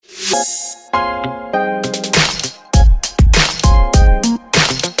So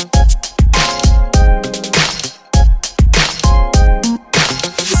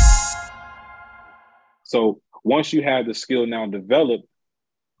once you have the skill now developed,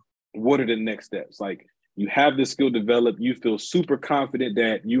 what are the next steps? Like, you have this skill developed, you feel super confident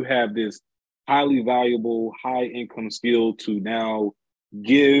that you have this highly valuable, high income skill to now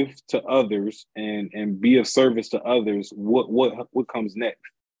give to others and be of service to others. What comes next?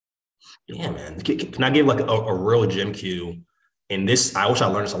 Yeah, man. Can I give like a real gym cue? And this, I wish I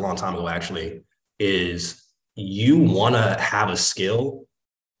learned this a long time ago, actually, is you want to have a skill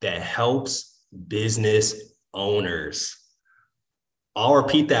that helps business owners. I'll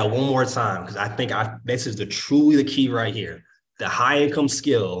repeat that one more time because I think this is truly the key right here. The high income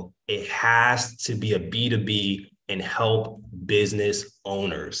skill, it has to be a B2B and help business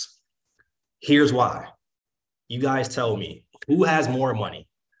owners. Here's why. You guys tell me, who has more money?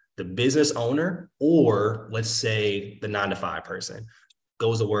 The business owner, or let's say the 9 to 5 person,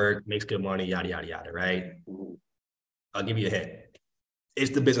 goes to work, makes good money, yada, yada, yada, right? I'll give you a hint.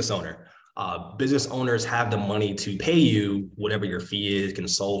 It's the business owner. Business owners have the money to pay you whatever your fee is,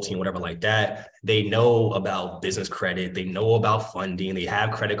 consulting, whatever like that. They know about business credit. They know about funding. They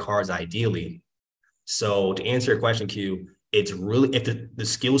have credit cards ideally. So to answer your question, Q, it's really, if the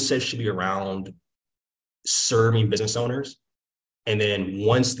skill set should be around serving business owners. And then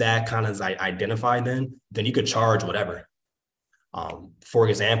once that kind of is identified, then you could charge whatever. For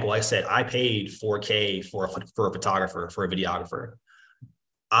example, I said I paid $4K for a photographer, for a videographer.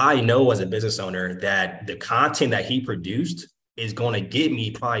 I know as a business owner that the content that he produced is going to get me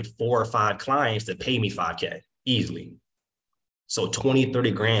probably 4 or 5 clients that pay me 5K easily. So 20,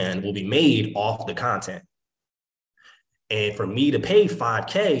 30 grand will be made off the content. And for me to pay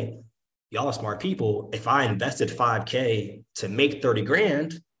 5K, y'all are smart people. If I invested 5K to make 30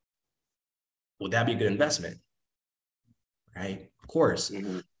 grand, would that be a good investment? Right? Of course.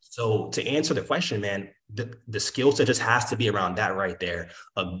 Mm-hmm. So to answer the question, man, the skill set just has to be around that right there.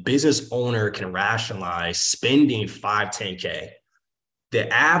 A business owner can rationalize spending 5, 10K. The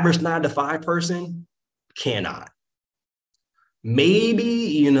average 9 to 5 person cannot.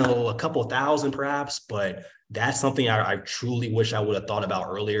 Maybe, a couple thousand perhaps, but that's something I truly wish I would have thought about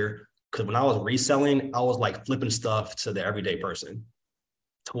earlier. Because when I was reselling, I was like flipping stuff to the everyday person.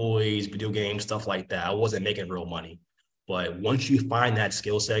 Toys, video games, stuff like that. I wasn't making real money. But once you find that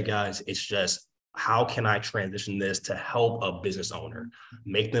skill set, guys, it's just, how can I transition this to help a business owner,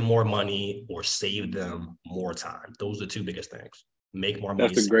 make them more money or save them more time? Those are the 2 biggest things. Make more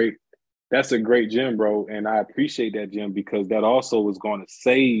money. That's a great gem, bro. And I appreciate that, Jim, because that also is going to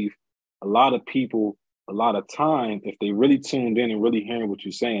save a lot of people a lot of time if they really tuned in and really hearing what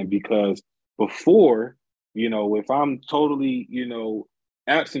you're saying. Because before, if I'm totally,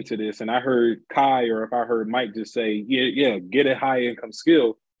 absent to this, and I heard Kai or if I heard Mike just say, yeah, get a high income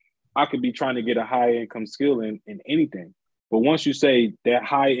skill, I could be trying to get a high income skill in anything. But once you say that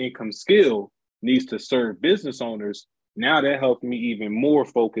high income skill needs to serve business owners, now that helps me even more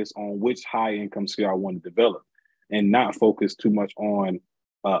focus on which high income skill I want to develop and not focus too much on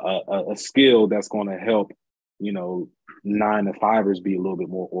a skill that's going to help, 9 to 5ers be a little bit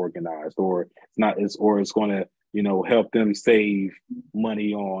more organized, or it's going to, help them save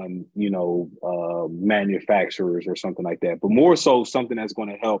money on, manufacturers or something like that. But more so something that's going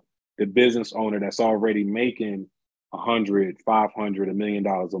to help the business owner that's already making 100, 500, $1 million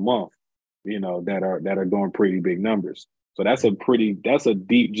a month, that are doing pretty big numbers. So that's a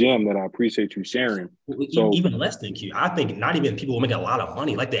deep gem that I appreciate you sharing. So even less than Q, I think not even people who make a lot of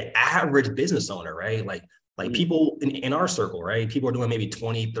money, like the average business owner, right? Like people in our circle, right? People are doing maybe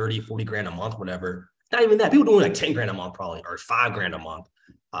 20, 30, 40 grand a month, whatever. Not even that. People doing like 10 grand a month probably, or 5 grand a month.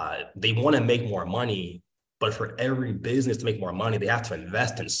 They want to make more money, but for every business to make more money, they have to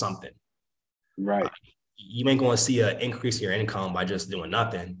invest in something. Right. You ain't going to see an increase in your income by just doing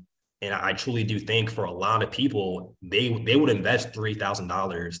nothing. And I truly do think for a lot of people, they would invest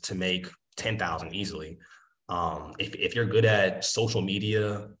 $3,000 to make 10,000 easily. If you're good at social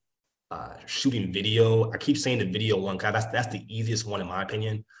media, shooting video, I keep saying the video one, because that's the easiest one in my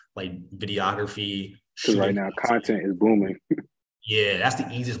opinion. Like videography. Because right now content is booming. Yeah, that's the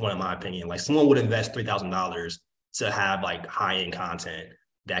easiest one in my opinion. Like someone would invest $3,000 to have like high-end content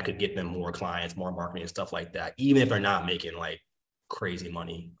that could get them more clients, more marketing and stuff like that, even if they're not making like crazy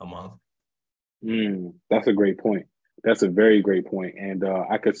money a month. That's a great point. That's a very great point. And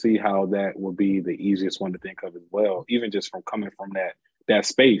I could see how that would be the easiest one to think of as well, even just from coming from that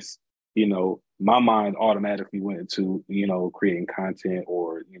space. My mind automatically went into, creating content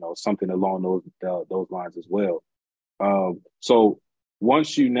or, something along those lines as well. So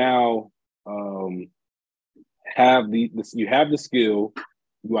once you now have you have the skill,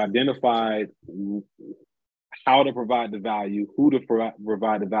 you identified how to provide the value, who to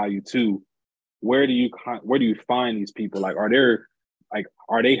provide the value to. Where do you find these people? Like,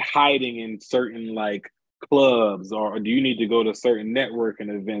 are they hiding in certain like clubs, or do you need to go to certain networking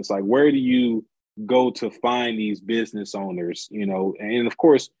events? Like, where do you go to find these business owners? You know, and of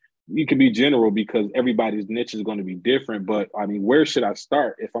course, you can be general because everybody's niche is going to be different. But I mean, where should I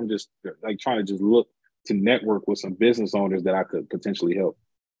start if I'm just like trying to just look to network with some business owners that I could potentially help?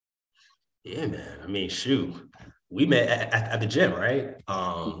 Yeah, man. I mean, shoot, we met at the gym, right?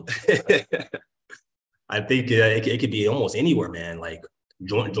 I think it could be almost anywhere, man. Like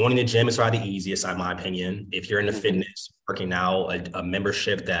joining the gym is probably the easiest, in my opinion. If you're into fitness, working out, a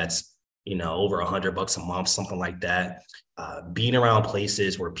membership that's, you know, over $100 a month, something like that. Being around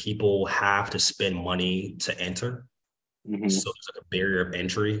places where people have to spend money to enter. So there's like a barrier of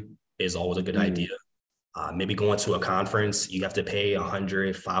entry is always a good idea. Maybe going to a conference, you have to pay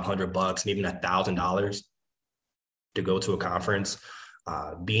 $100, $500, maybe $1,000 to go to a conference.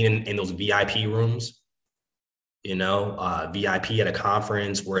 Being in those VIP rooms, you know, VIP at a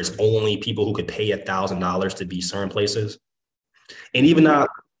conference where it's only people who could pay $1,000 to be certain places. And even not,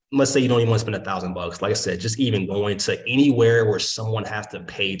 let's say you don't even want to spend $1,000. Like I said, just even going to anywhere where someone has to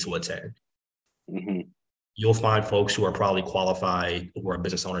pay to attend. You'll find folks who are probably qualified, who are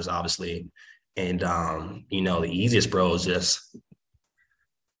business owners, obviously. And, you know, the easiest, bro, is just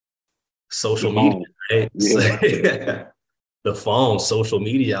social media, right? Yeah. The phone, social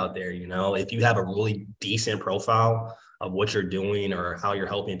media out there, you know, if you have a really decent profile of what you're doing or how you're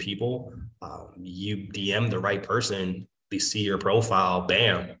helping people, you DM the right person, they see your profile,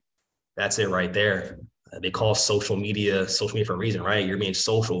 bam, that's it right there. They call social media for a reason, right? You're being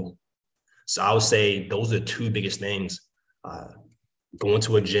social. So I would say those are the two biggest things. Going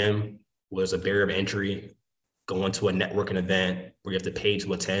to a gym where there's a barrier of entry, going to a networking event where you have to pay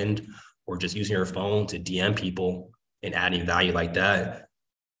to attend, or just using your phone to DM people and adding value like that.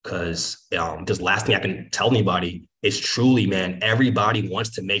 Because just last thing I can tell anybody is truly, man, everybody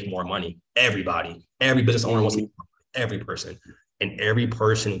wants to make more money. Every business owner wants to make more money, every person. And every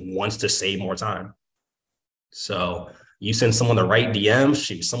person wants to save more time. So you send someone the right DM,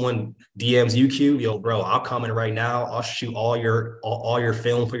 shoot, someone DMs you, Q, yo, bro, I'll come in right now. I'll shoot all your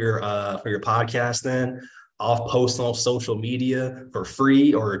film for your podcast then. I'll post on social media for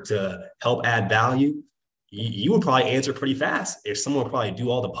free or to help add value. You would probably answer pretty fast. If someone would probably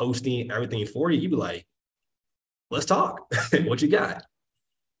do all the posting, everything for you, you'd be like, let's talk. What you got?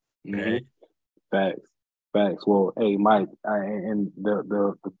 Right? Facts. Well, hey, Mike, and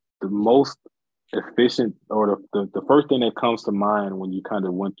the most efficient, or the first thing that comes to mind when you kind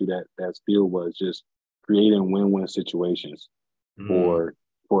of went through that spiel was just creating win-win situations for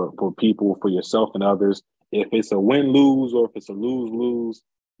people, for yourself and others. If it's a win-lose or if it's a lose-lose,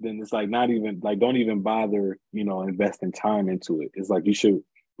 then it's like not even like don't even bother, you know, investing time into it. It's like you should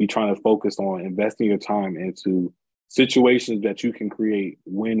be trying to focus on investing your time into situations that you can create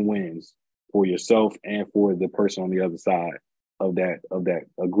win-wins for yourself and for the person on the other side of that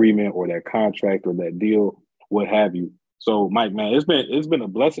agreement or that contract or that deal, what have you. So, Mike, man, it's been a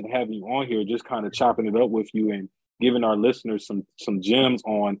blessing having you on here, just kind of chopping it up with you and giving our listeners some gems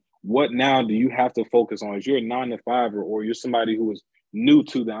on what now do you have to focus on. If you're a 9-to-5er or you're somebody who is new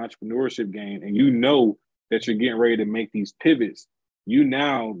to the entrepreneurship game and you know that you're getting ready to make these pivots, you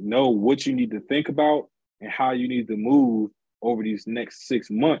now know what you need to think about and how you need to move over these next 6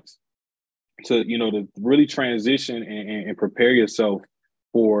 months to, you know, to really transition and prepare yourself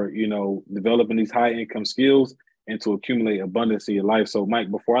for, you know, developing these high income skills and to accumulate abundance in your life. So,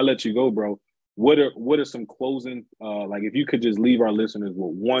 Mike, before I let you go, bro, what are some closing, like if you could just leave our listeners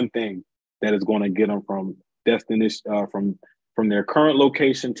with one thing that is going to get them from destination, from their current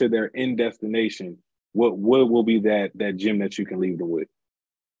location to their end destination, what will be that gem that you can leave them with?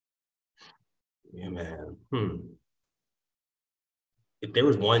 Yeah, man. If there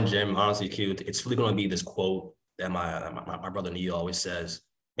was one gem, honestly, Q, it's really going to be this quote that my brother Neil always says.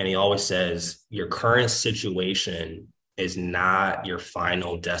 And he always says, your current situation is not your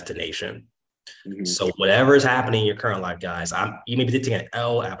final destination. So whatever is happening in your current life, guys, you may be taking an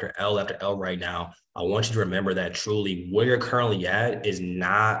L after L after L right now. I want you to remember that truly where you're currently at is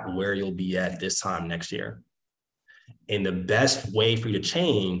not where you'll be at this time next year. And the best way for you to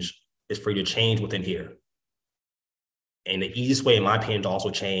change is for you to change within here. And the easiest way, in my opinion, to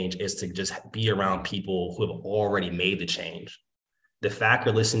also change is to just be around people who have already made the change. The fact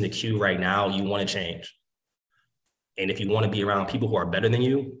you're listening to Q right now, you want to change. And if you want to be around people who are better than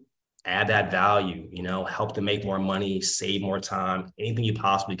you, add that value, you know, help them make more money, save more time, anything you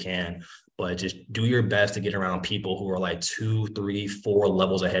possibly can. But just do your best to get around people who are like 2, 3, 4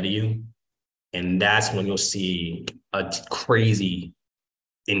 levels ahead of you. And that's when you'll see a crazy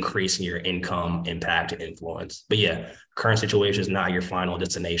increase in your income, impact, and influence. But yeah, current situation is not your final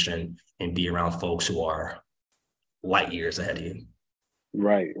destination, and be around folks who are light years ahead of you.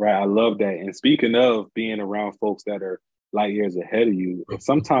 Right, right. I love that. And speaking of being around folks that are light years ahead of you, and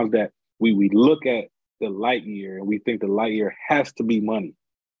sometimes that we look at the light year and we think the light year has to be money,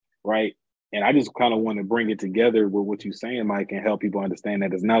 right? And I just kind of want to bring it together with what you're saying, Mike, and help people understand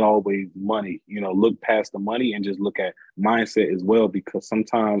that it's not always money. You know, look past the money and just look at mindset as well, because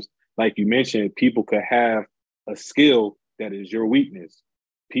sometimes, like you mentioned, people could have a skill that is your weakness.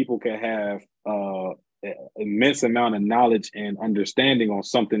 People can have immense amount of knowledge and understanding on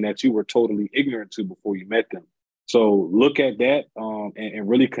something that you were totally ignorant to before you met them. So look at that and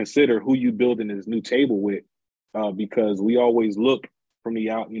really consider who you building this new table with, because we always look from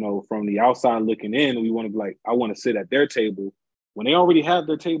the out, from the outside looking in. We want to be like, I want to sit at their table when they already have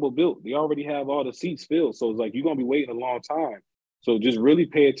their table built. They already have all the seats filled. So it's like you're gonna be waiting a long time. So just really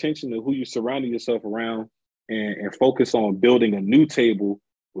pay attention to who you're surrounding yourself around, and focus on building a new table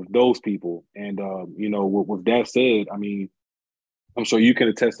with those people. And with that said, I mean, I'm sure you can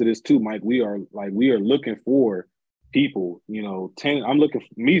attest to this too, Mike. We are looking for people, 10.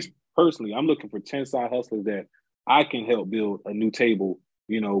 Me personally, I'm looking for 10 side hustlers that I can help build a new table,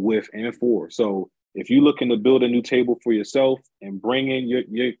 with and for. So if you're looking to build a new table for yourself and bring in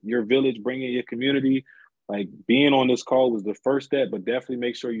your village, bring in your community, like being on this call was the first step, but definitely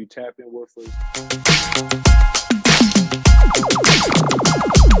make sure you tap in with us.